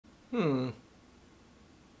Yeah,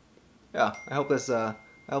 I hope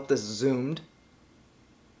this zoomed.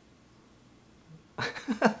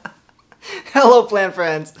 Hello plant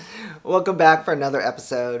friends! Welcome back for another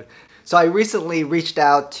episode. So I recently reached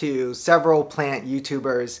out to several plant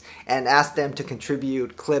YouTubers and asked them to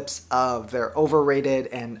contribute clips of their overrated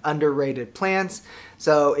and underrated plants.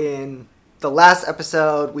 So in the last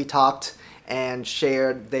episode we talked and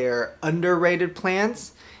shared their underrated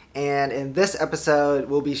plants, and in this episode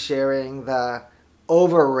we'll be sharing the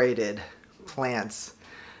overrated plants.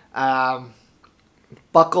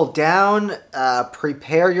 Buckle down,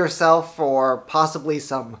 prepare yourself for possibly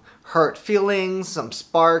some hurt feelings, some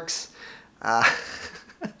sparks.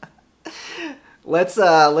 Let's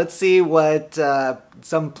see what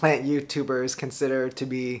some plant YouTubers consider to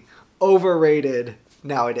be overrated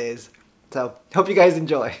nowadays. So hope you guys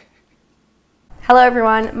enjoy. Hello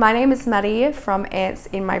everyone, my name is Maddie from Ants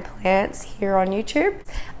in My Plants here on YouTube.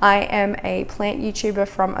 I am a plant YouTuber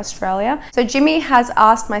from Australia. So Jimmy has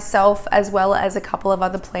asked myself as well as a couple of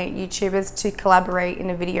other plant YouTubers to collaborate in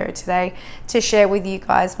a video today to share with you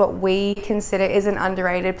guys what we consider is an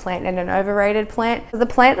underrated plant and an overrated plant. The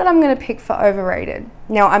plant that I'm going to pick for overrated.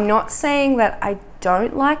 Now I'm not saying that I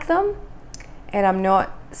don't like them, and I'm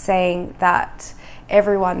not saying that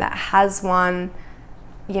everyone that has one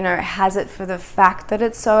has it for the fact that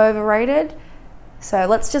it's so overrated. So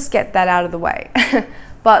let's just get that out of the way.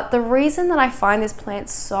 But the reason that I find this plant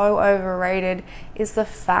so overrated is the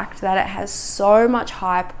fact that it has so much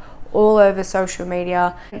hype all over social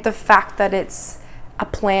media. The fact that it's a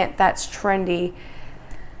plant that's trendy,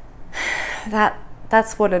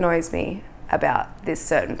 that's what annoys me about this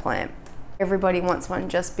certain plant. Everybody wants one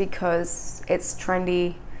just because it's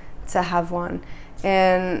trendy to have one.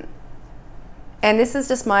 And this is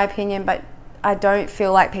just my opinion, but I don't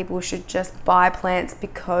feel like people should just buy plants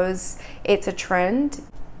because it's a trend.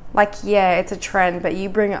 Like, yeah, it's a trend, but you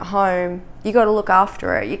bring it home, you got to look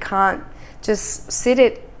after it. You can't just sit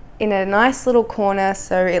it in a nice little corner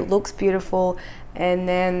so it looks beautiful and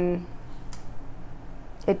then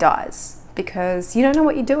it dies because you don't know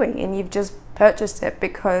what you're doing and you've just purchased it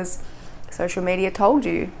because social media told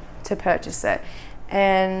you to purchase it.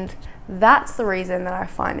 And that's the reason that I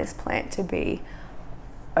find this plant to be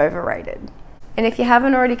overrated. And if you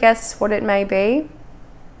haven't already guessed what it may be,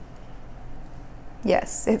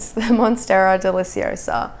 yes, it's the Monstera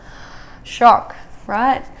deliciosa. Shock,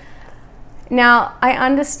 right? Now, I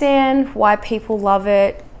understand why people love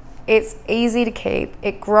it. It's easy to keep.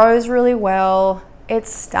 It grows really well.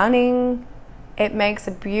 It's stunning. It makes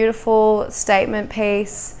a beautiful statement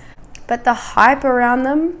piece. But the hype around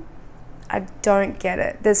them, I don't get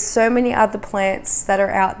it. There's so many other plants that are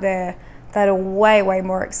out there that are way, way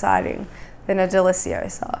more exciting than a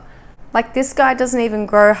deliciosa. Like, this guy doesn't even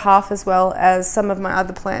grow half as well as some of my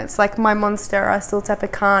other plants, like my Monstera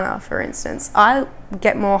stultepecana, for instance. I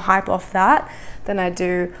get more hype off that than I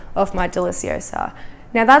do off my deliciosa.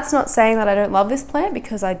 Now, that's not saying that I don't love this plant,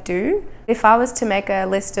 because I do. If I was to make a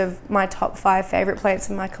list of my top 5 favorite plants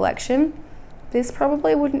in my collection, this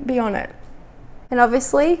probably wouldn't be on it. And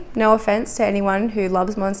obviously, no offense to anyone who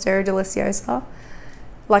loves Monstera deliciosa.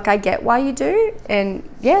 Like, I get why you do, and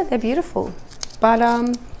yeah, they're beautiful. But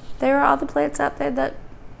there are other plants out there that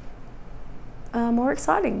are more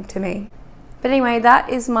exciting to me. But anyway, that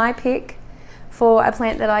is my pick for a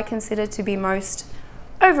plant that I consider to be most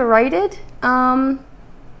overrated. I'm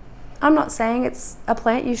not saying it's a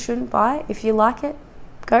plant you shouldn't buy. If you like it,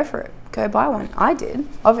 go for it. Go buy one. I did,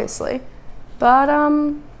 obviously. But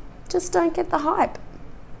just don't get the hype.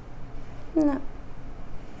 No.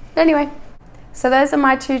 But anyway, so those are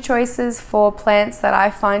my 2 choices for plants that I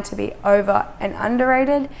find to be over and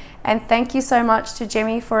underrated. And thank you so much to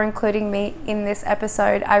Jimmy for including me in this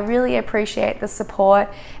episode. I really appreciate the support,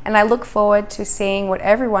 and I look forward to seeing what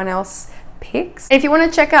everyone else picks. If you want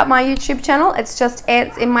to check out my YouTube channel, it's just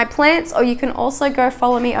Ants in My Plants, or you can also go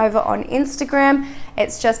follow me over on Instagram.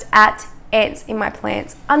 It's just at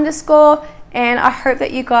 @antsinmyplants_. And I hope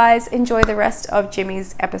that you guys enjoy the rest of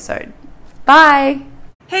Jimmy's episode. Bye!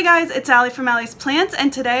 Hey guys, it's Allie from Allie's Plants,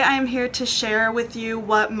 and today I am here to share with you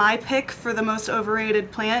what my pick for the most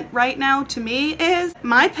overrated plant right now to me is.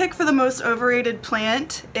 My pick for the most overrated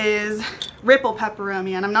plant is Ripple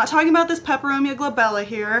Peperomia, and I'm not talking about this Peperomia glabella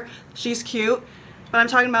here. She's cute, but I'm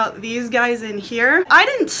talking about these guys in here. I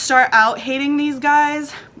didn't start out hating these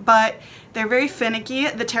guys, but they're very finicky.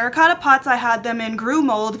 The terracotta pots I had them in grew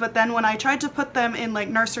mold, but then when I tried to put them in like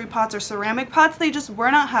nursery pots or ceramic pots, they just were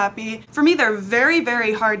not happy. For me, they're very,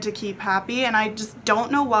 very hard to keep happy, and I just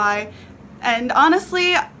don't know why. And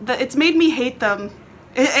honestly, it's made me hate them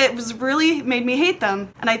It was really made me hate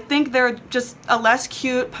them. And I think they're just a less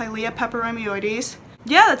cute Pilea peperomioides.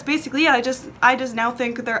 Yeah, that's basically it. I just now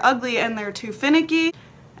think they're ugly and they're too finicky.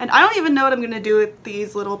 And I don't even know what I'm gonna do with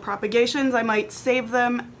these little propagations. I might save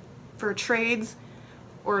them for trades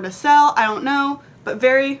or to sell, I don't know. But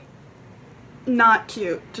very not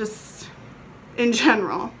cute, just in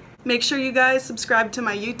general. Make sure you guys subscribe to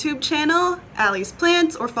my YouTube channel, Allie's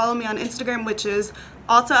Plants, or follow me on Instagram, which is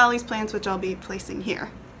also Allie's Plants, which I'll be placing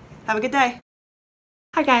here. Have a good day.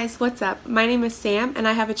 Hi guys, what's up? My name is Sam and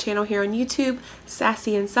I have a channel here on YouTube,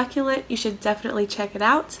 Sassy and Succulent. You should definitely check it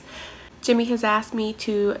out. Jimmy has asked me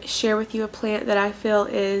to share with you a plant that I feel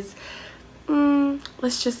is,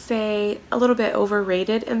 let's just say, a little bit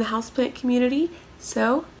overrated in the houseplant community.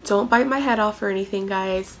 So, don't bite my head off or anything,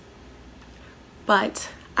 guys. But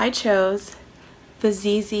I chose the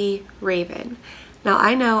ZZ Raven. Now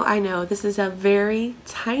I know, this is a very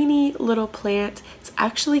tiny little plant. It's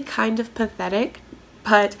actually kind of pathetic,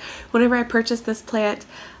 but whenever I purchased this plant,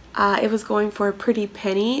 it was going for a pretty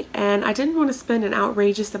penny, and I didn't want to spend an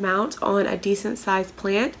outrageous amount on a decent sized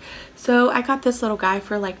plant, so I got this little guy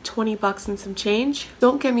for like 20 bucks and some change.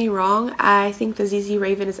 Don't get me wrong, I think the ZZ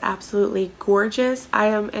Raven is absolutely gorgeous. I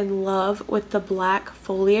am in love with the black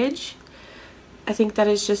foliage. I think that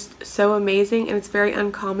is just so amazing, and it's very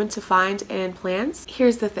uncommon to find in plants.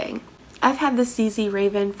 Here's the thing. I've had this ZZ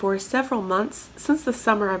Raven for several months, since the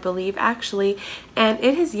summer I believe actually, and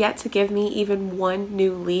it has yet to give me even one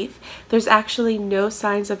new leaf. There's actually no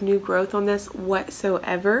signs of new growth on this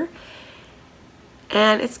whatsoever,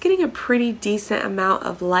 and it's getting a pretty decent amount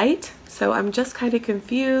of light, so I'm just kind of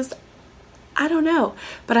confused. I don't know,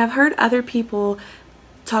 but I've heard other people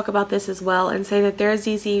talk about this as well and say that their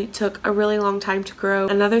ZZ took a really long time to grow.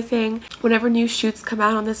 Another thing, whenever new shoots come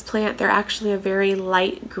out on this plant, they're actually a very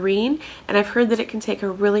light green, and I've heard that it can take a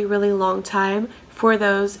really long time for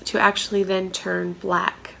those to actually then turn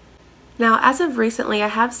black. Now, as of recently, I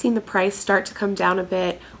have seen the price start to come down a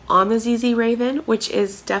bit on the ZZ Raven, which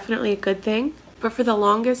is definitely a good thing. But for the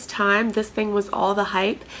longest time, this thing was all the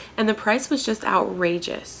hype, and the price was just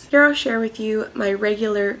outrageous. Here I'll share with you my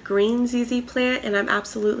regular green ZZ plant, and I'm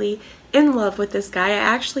absolutely in love with this guy. I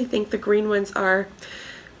actually think the green ones are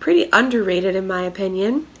pretty underrated in my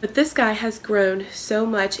opinion. But this guy has grown so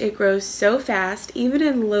much. It grows so fast, even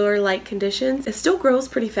in lower light conditions. It still grows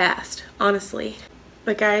pretty fast, honestly.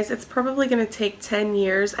 But guys, it's probably going to take 10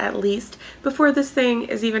 years at least before this thing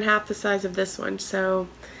is even half the size of this one, so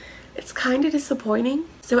it's kind of disappointing.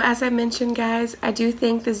 So as I mentioned, guys, I do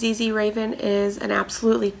think the ZZ Raven is an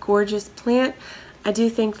absolutely gorgeous plant. I do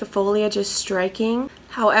think the foliage is striking.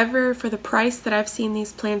 However, for the price that I've seen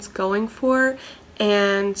these plants going for,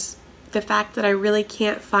 and the fact that I really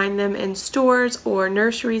can't find them in stores or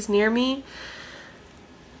nurseries near me,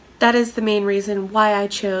 that is the main reason why I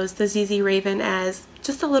chose the ZZ Raven as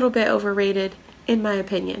just a little bit overrated in my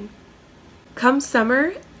opinion. Come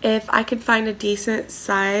summer, if I could find a decent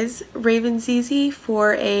size Raven ZZ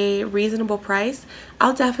for a reasonable price,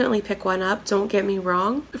 I'll definitely pick one up, don't get me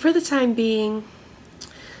wrong. For the time being,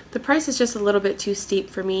 the price is just a little bit too steep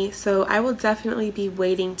for me, so I will definitely be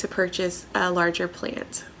waiting to purchase a larger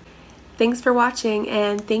plant. Thanks for watching,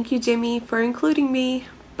 and thank you, Jimmy, for including me.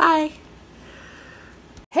 Bye!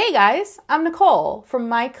 Hey guys, I'm Nicole from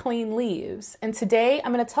My Clean Leaves, and today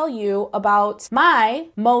I'm going to tell you about my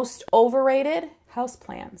most overrated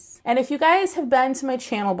houseplants. And if you guys have been to my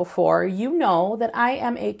channel before, you know that I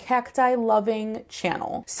am a cacti loving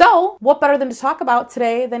channel. So what better than to talk about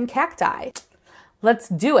today than cacti? Let's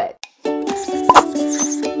do it.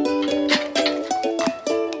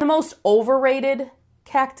 The most overrated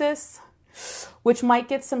cactus, which might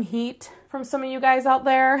get some heat from some of you guys out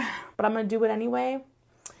there, but I'm gonna do it anyway,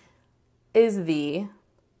 is the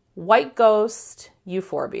White Ghost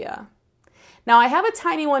Euphorbia. Now I have a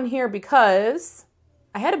tiny one here because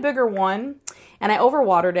I had a bigger one and I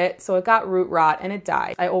overwatered it, so it got root rot and it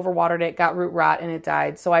died. I overwatered it, got root rot, and it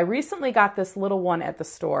died. So I recently got this little one at the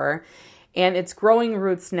store, and it's growing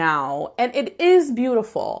roots now, and it is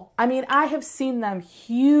beautiful. I mean, I have seen them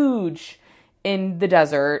huge in the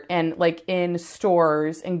desert and like in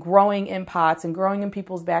stores and growing in pots and growing in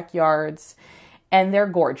people's backyards, and they're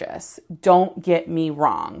gorgeous. Don't get me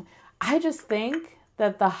wrong. I just think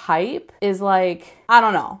that the hype is like, I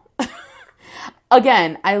don't know.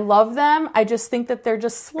 Again, I love them. I just think that they're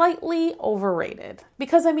just slightly overrated.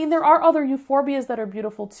 Because, I mean, there are other euphorbias that are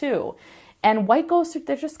beautiful too. And white ghosts,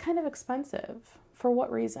 they're just kind of expensive. For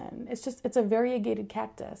what reason? It's a variegated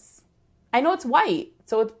cactus. I know it's white,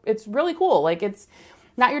 so it's really cool. Like, it's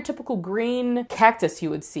not your typical green cactus you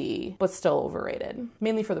would see, but still overrated.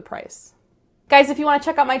 Mainly for the price. Guys, if you want to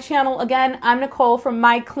check out my channel, again, I'm Nicole from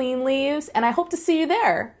My Clean Leaves, and I hope to see you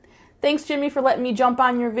there. Thanks, Jimmy, for letting me jump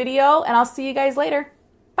on your video, and I'll see you guys later.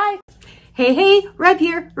 Bye. Hey, Reb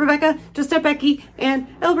here, Rebecca, Just Up Becky, and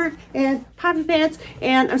Albert, and Poppy Pants,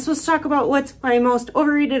 and I'm supposed to talk about what's my most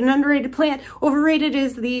overrated and underrated plant. Overrated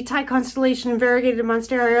is the Thai constellation variegated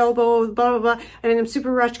monstera elbow, blah, blah, blah, and I'm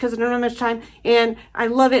super rushed because I don't have much time, and I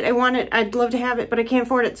love it, I want it, I'd love to have it, but I can't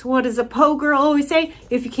afford it. So what does a Po girl always say?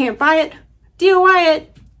 If you can't buy it, DIY it.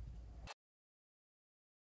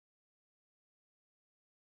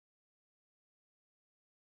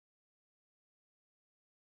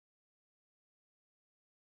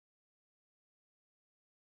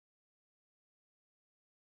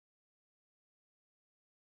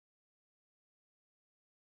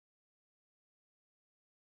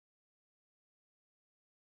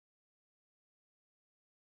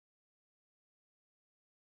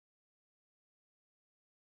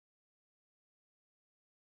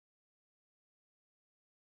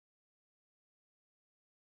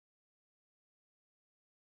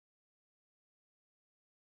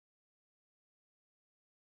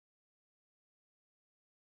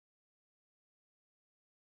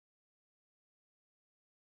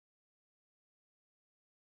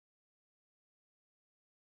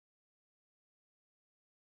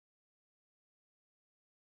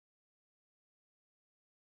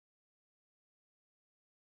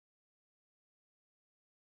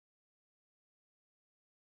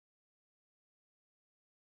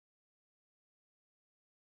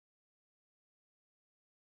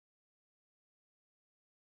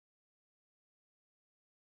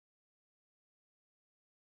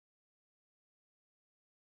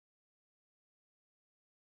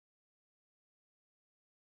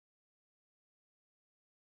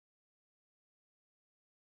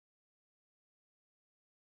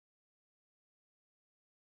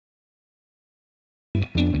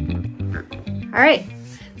 All right,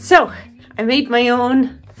 so I made my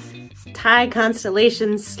own Thai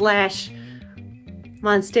constellation slash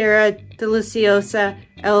Monstera deliciosa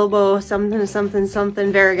elbow something something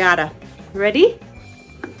something variegata. Ready?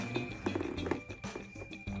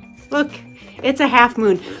 Look, it's a half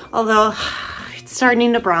moon, although it's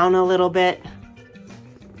starting to brown a little bit.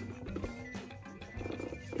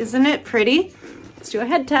 Isn't it pretty? Let's do a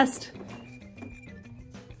head test.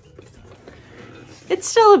 It's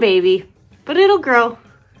still a baby, but it'll grow.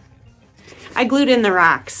 I glued in the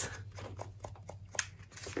rocks,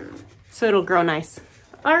 so it'll grow nice.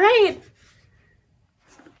 All right,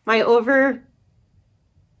 my overrated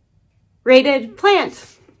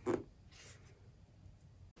plant.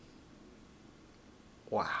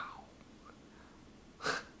 Wow.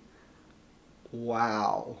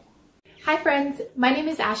 Wow. Hi friends, my name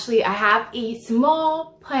is Ashley. I have a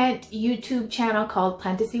small plant YouTube channel called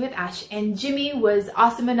Plantasy with Ash, and Jimmy was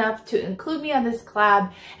awesome enough to include me on this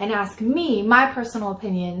collab and ask me my personal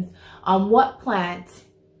opinions on what plant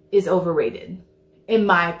is overrated, in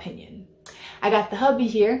my opinion. I got the hubby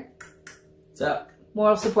here. What's up?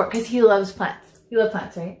 Moral support, because he loves plants. You love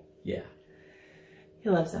plants, right? Yeah. He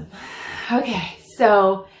loves them. Okay,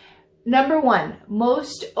 so number one,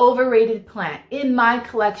 most overrated plant in my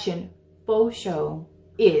collection faux show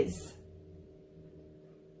is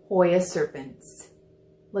Hoya serpents.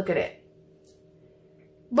 Look at it.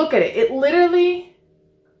 Look at it. It literally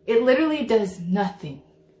does nothing.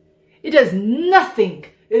 It does nothing.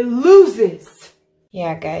 It loses.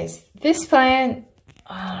 Yeah, guys, this plant,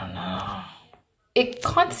 I don't know. It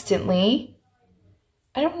constantly,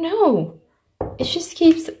 I don't know. It just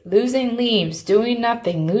keeps losing leaves, doing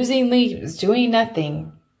nothing, losing leaves, doing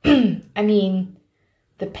nothing. I mean,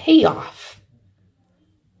 the payoff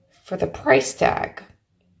for the price tag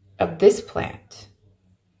of this plant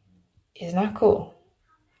is not cool.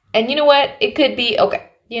 And you know what? It could be,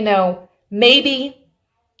 okay, you know, maybe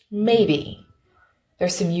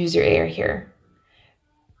there's some user error here.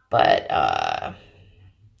 But I'm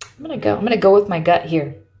gonna go with my gut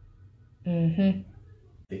here.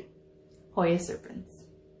 Hoya serpents.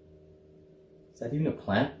 Is that even a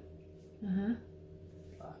plant?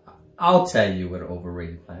 I'll tell you what an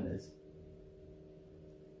overrated plant is.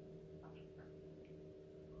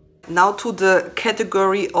 Now to the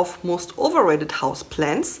category of most overrated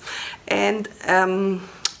houseplants, and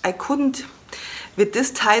I couldn't, with this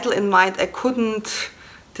title in mind, I couldn't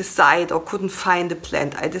decide or couldn't find a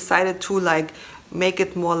plant. I decided to make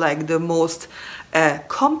it more like the most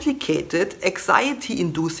complicated,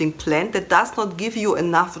 anxiety-inducing plant that does not give you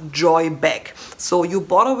enough joy back. So you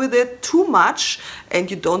bother with it too much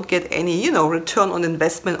and you don't get any, return on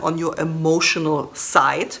investment on your emotional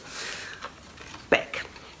side back.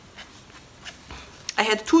 I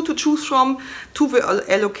had two to choose from, two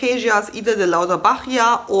alocasias, either the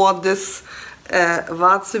Lauterbachia or this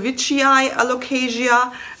Warzewiczii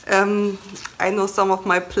alocasia. I know some of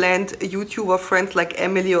my plant YouTuber friends like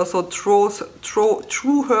Emily also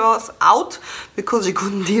threw hers out because she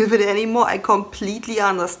couldn't deal with it anymore. I completely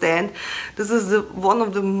understand. This is one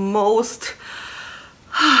of the most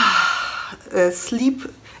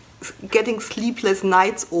getting sleepless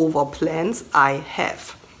nights over plants I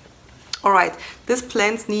have. Alright, this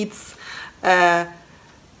plant needs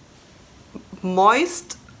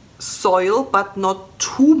moist soil, but not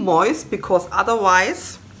too moist, because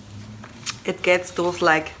otherwise it gets those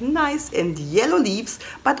like nice and yellow leaves.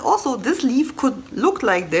 But also this leaf could look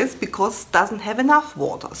like this because it doesn't have enough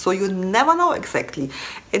water, so you never know exactly.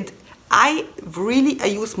 And I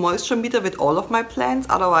use moisture meter with all of my plants,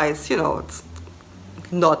 otherwise, you know, it's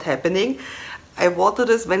not happening. I water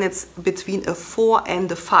this when it's between a 4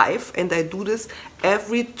 and a 5, and I do this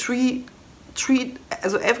every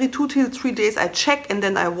every 2 to 3 days. I check and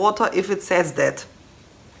then I water if it says that.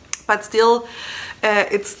 But still,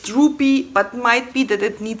 it's droopy, but might be that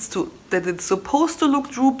it's supposed to look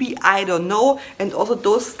droopy, I don't know. And also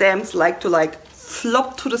those stems like to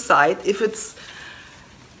flop to the side if it's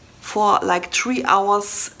for like 3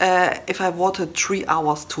 hours, if I watered 3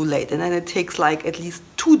 hours too late, and then it takes like at least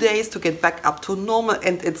 2 days to get back up to normal,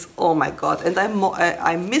 and it's, oh my god. And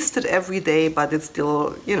I missed it every day, but it's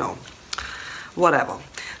still, you know, whatever.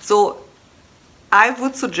 So I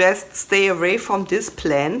would suggest stay away from this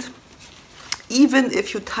plant. Even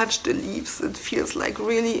if you touch the leaves, it feels like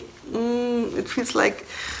really, it feels like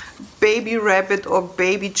baby rabbit or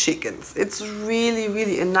baby chickens. It's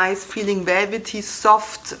really a nice feeling, velvety,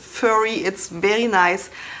 soft, furry. It's very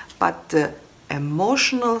nice, but the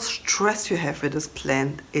emotional stress you have with this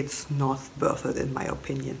plant, it's not worth it in my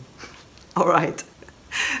opinion. All right,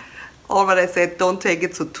 all what I said, don't take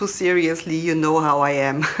it so too seriously, you know how I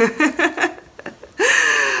am.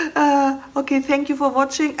 Okay, thank you for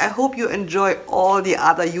watching. I hope you enjoy all the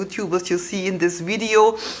other YouTubers you see in this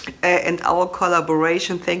video and our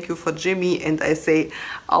collaboration. Thank you for Jimmy, and I say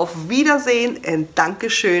auf Wiedersehen and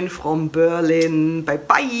Dankeschön from Berlin. Bye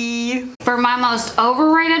bye. For my most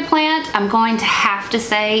overrated plant, I'm going to have to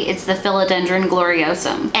say it's the Philodendron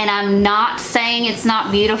gloriosum. And I'm not saying it's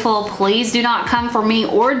not beautiful. Please do not come for me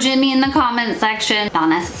or Jimmy in the comment section. Not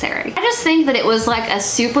necessary. I just think that it was like a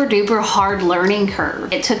super duper hard learning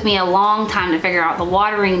curve. It took me a long time to figure out the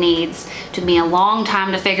watering needs. It took me a long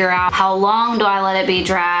time to figure out how long do I let it be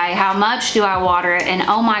dry, how much do I water it, and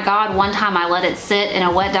oh my god, one time I let it sit in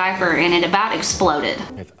a wet diaper and it about exploded.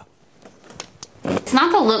 It's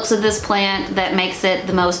not the looks of this plant that makes it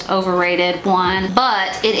the most overrated one,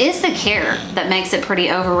 but it is the care that makes it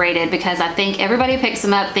pretty overrated, because I think everybody picks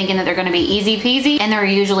them up thinking that they're going to be easy peasy, and they're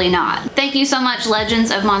usually not. Thank you so much, Legends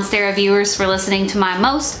of Monstera viewers, for listening to my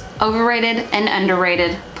most overrated and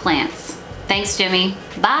underrated plants. Thanks, Jimmy.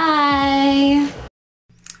 Bye!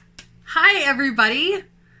 Hi, everybody.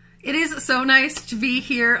 It is so nice to be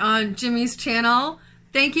here on Jimmy's channel.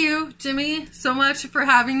 Thank you, Jimmy, so much for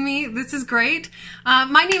having me. This is great.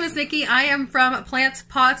 My name is Nikki. I am from Plants,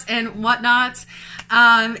 Pots, and Whatnots.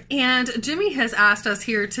 And Jimmy has asked us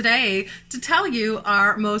here today to tell you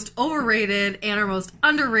our most overrated and our most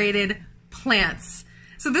underrated plants.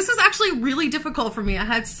 So this was actually really difficult for me. I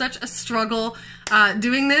had such a struggle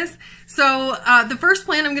doing this. So the first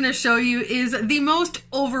plant I'm going to show you is the most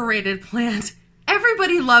overrated plant.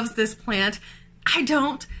 Everybody loves this plant. I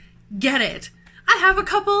don't get it. I have a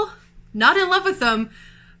couple, not in love with them,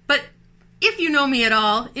 but if you know me at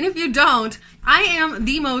all, and if you don't, I am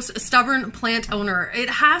the most stubborn plant owner. It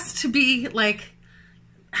has to be like,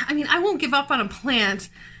 I mean, I won't give up on a plant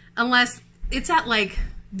unless it's at like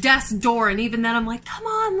death's door, and even then I'm like, come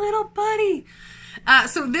on, little buddy.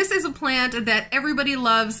 So this is a plant that everybody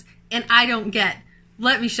loves and I don't get.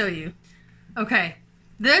 Let me show you. Okay,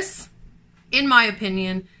 this, in my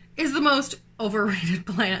opinion, is the most overrated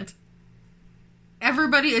plant.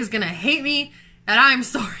 Everybody is gonna hate me, and I'm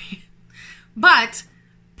sorry. But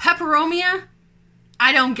peperomia,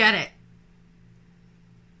 I don't get it.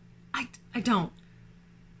 I don't.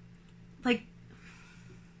 Like,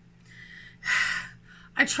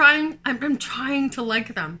 I'm trying to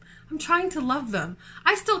like them. I'm trying to love them.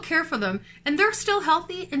 I still care for them, and they're still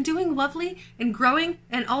healthy and doing lovely and growing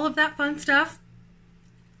and all of that fun stuff.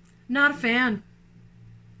 Not a fan.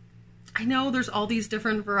 I know there's all these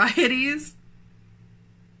different varieties.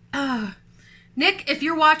 Nick, if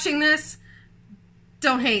you're watching this,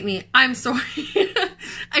 don't hate me. I'm sorry.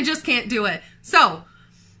 I just can't do it. So,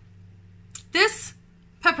 this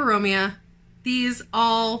peperomia, these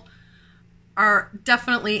all are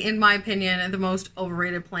definitely, in my opinion, the most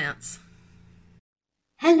overrated plants.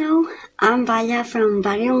 Hello, I'm Vaya from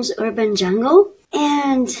Valium's Urban Jungle,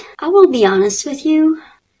 and I will be honest with you,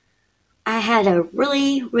 I had a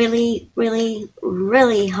really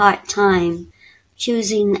hard time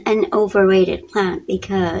choosing an overrated plant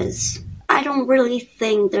because I don't really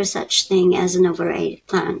think there's such thing as an overrated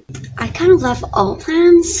plant. I kind of love all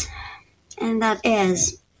plants, and that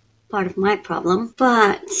is part of my problem,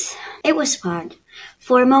 but it was hard.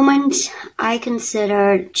 For a moment, I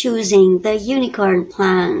considered choosing the unicorn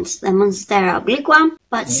plant, the Monstera obliqua,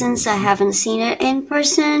 but since I haven't seen it in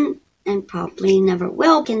person, and probably never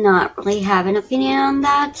will, cannot really have an opinion on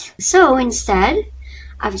that. So instead,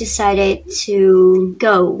 I've decided to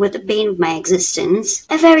go with the bane of my existence,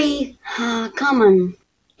 a very common,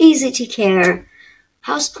 easy to care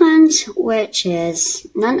houseplant, which is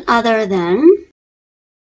none other than,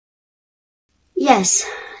 yes,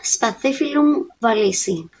 Spathiphyllum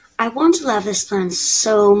valisi. I want to love this plant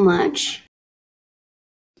so much,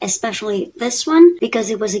 especially this one, because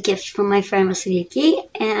it was a gift from my friend Vasiliki,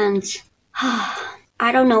 and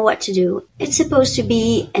I don't know what to do. It's supposed to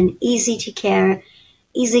be an easy to care,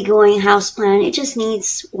 easygoing houseplant. It just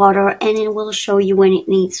needs water, and it will show you when it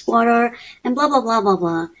needs water, and blah blah blah blah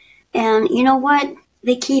blah. And you know what?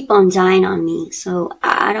 They keep on dying on me, so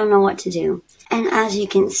I don't know what to do. And as you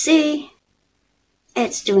can see,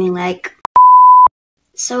 it's doing like...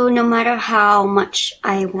 So no matter how much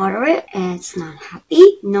I water it, it's not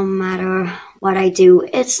happy. No matter what I do,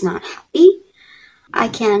 it's not happy. I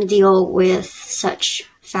can't deal with such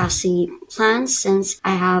fussy plants since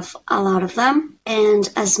I have a lot of them. And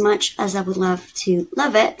as much as I would love to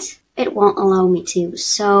love it, it won't allow me to.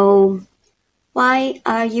 So why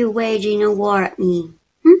are you waging a war at me?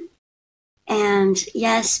 And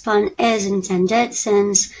yes, pun is intended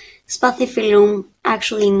since Spathiphyllum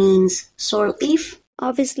actually means sword leaf,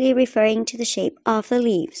 obviously referring to the shape of the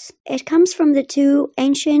leaves. It comes from the two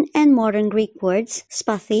ancient and modern Greek words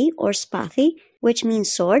spathi or spathi, which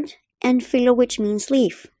means sword, and phyllo, which means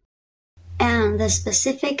leaf. And the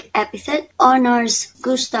specific epithet honors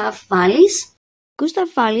Gustav Wallis.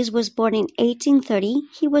 Gustav Wallis was born in 1830.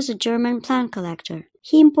 He was a German plant collector.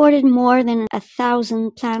 He imported more than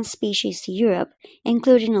 1,000 plant species to Europe,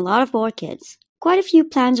 including a lot of orchids. Quite a few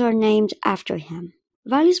plants are named after him.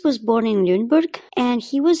 Wallis was born in Lüneburg, and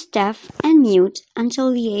he was deaf and mute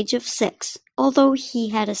until the age of 6, although he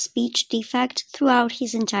had a speech defect throughout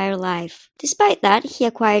his entire life. Despite that, he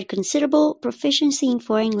acquired considerable proficiency in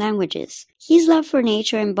foreign languages. His love for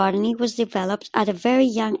nature and botany was developed at a very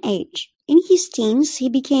young age. In his teens, he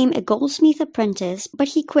became a goldsmith apprentice, but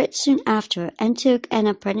he quit soon after and took an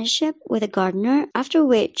apprenticeship with a gardener, after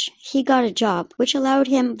which he got a job which allowed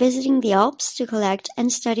him visiting the Alps to collect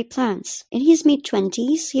and study plants. In his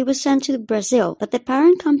mid-20s, he was sent to Brazil, but the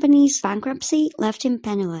parent company's bankruptcy left him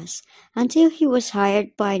penniless, until he was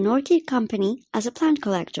hired by an orchid company as a plant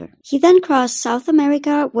collector. He then crossed South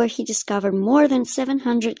America, where he discovered more than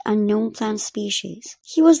 700 unknown plant species.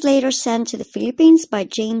 He was later sent to the Philippines by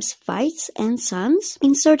James Weitz and Sons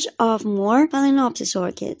in search of more Phalaenopsis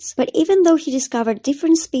orchids. But even though he discovered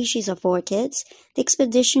different species of orchids, the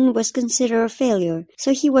expedition was considered a failure,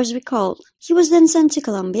 so he was recalled. He was then sent to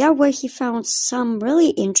Colombia, where he found some really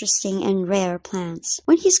interesting and rare plants.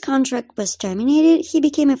 When his contract was terminated, he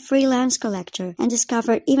became a freelance collector and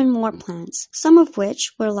discovered even more plants, some of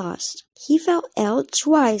which were lost. He fell ill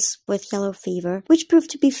twice with yellow fever, which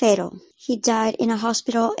proved to be fatal. He died in a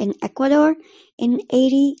hospital in Ecuador in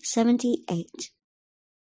 1878.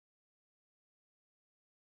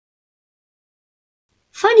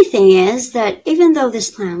 Funny thing is that even though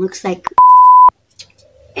this plant looks like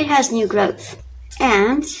it has new growth.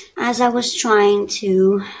 And as I was trying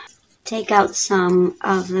to take out some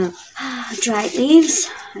of the dried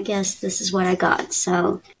leaves, I guess this is what I got.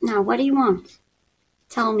 So now what do you want?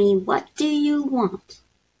 Tell me, what do you want?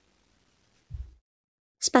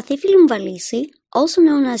 Spathiphyllum wallisi, also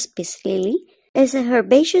known as peace lily, is a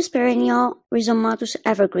herbaceous perennial rhizomatous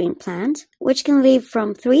evergreen plant which can live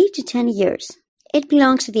from 3 to 10 years. It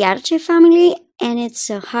belongs to the Araceae family and it's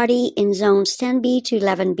hardy in zones 10B to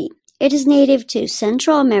 11B. It is native to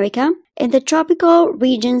Central America in the tropical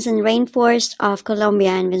regions and rainforests of Colombia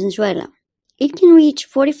and Venezuela. It can reach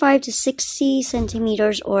 45 to 60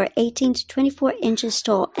 centimeters or 18 to 24 inches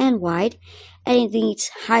tall and wide, and it needs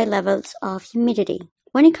high levels of humidity.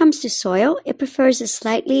 When it comes to soil, it prefers a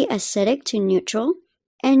slightly acidic to neutral,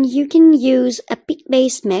 and you can use a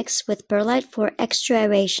peat-based mix with perlite for extra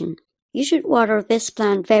aeration. You should water this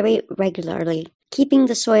plant very regularly, keeping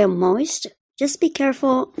the soil moist. Just be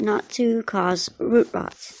careful not to cause root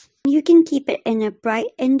rot. You can keep it in a bright,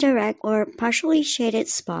 indirect, or partially shaded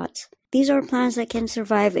spot. These are plants that can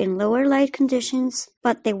survive in lower light conditions,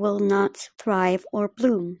 but they will not thrive or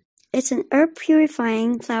bloom. It's an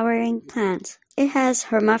herb-purifying flowering plant. It has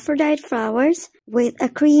hermaphrodite flowers with a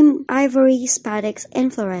cream ivory spadix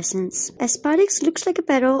inflorescence. A spadix looks like a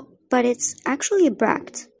petal, but it's actually a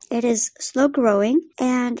bract. It is slow-growing,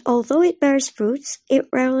 and although it bears fruits, it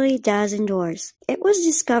rarely does indoors. It was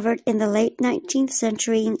discovered in the late 19th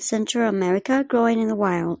century in Central America, growing in the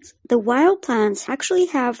wild. The wild plants actually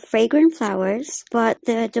have fragrant flowers, but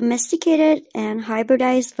the domesticated and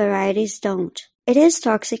hybridized varieties don't. It is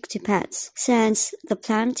toxic to pets, since the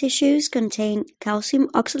plant tissues contain calcium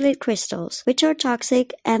oxalate crystals, which are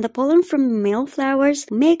toxic, and the pollen from male flowers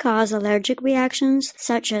may cause allergic reactions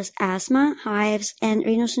such as asthma, hives, and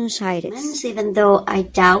rhinosinusitis. Even though I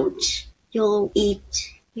doubt you'll eat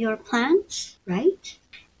your plants, right?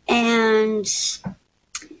 And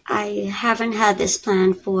I haven't had this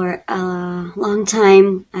plant for a long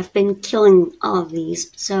time. I've been killing all of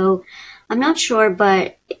these, so I'm not sure,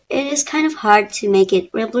 but it is kind of hard to make it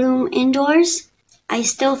real bloom indoors. I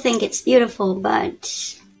still think it's beautiful,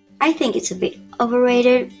 but I think it's a bit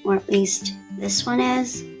overrated, or at least this one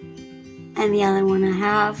is. And the other one I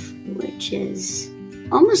have, which is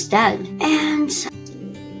almost dead. And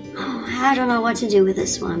I don't know what to do with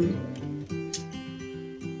this one.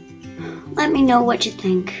 Let me know what you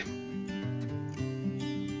think.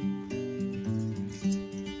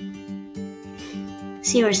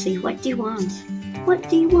 Seriously, what do you want? What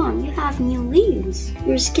do you want? You have new leaves.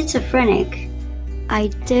 You're schizophrenic. I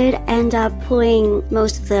did end up pulling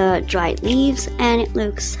most of the dried leaves, and it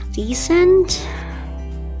looks decent.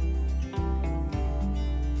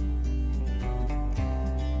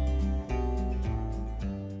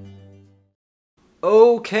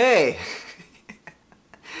 Okay.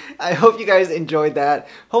 I hope you guys enjoyed that.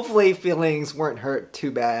 Hopefully feelings weren't hurt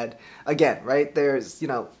too bad. Again, right, there's,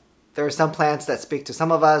 there are some plants that speak to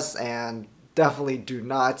some of us and definitely do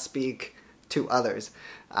not speak to others.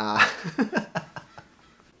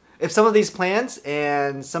 If some of these plants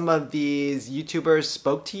and some of these YouTubers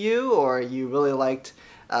spoke to you, or you really liked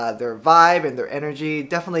their vibe and their energy,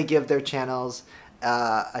 definitely give their channels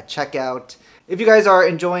a check out. If you guys are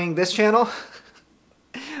enjoying this channel,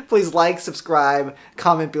 please like, subscribe,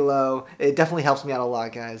 comment below. It definitely helps me out a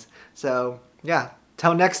lot, guys. So yeah,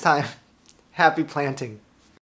 till next time, happy planting.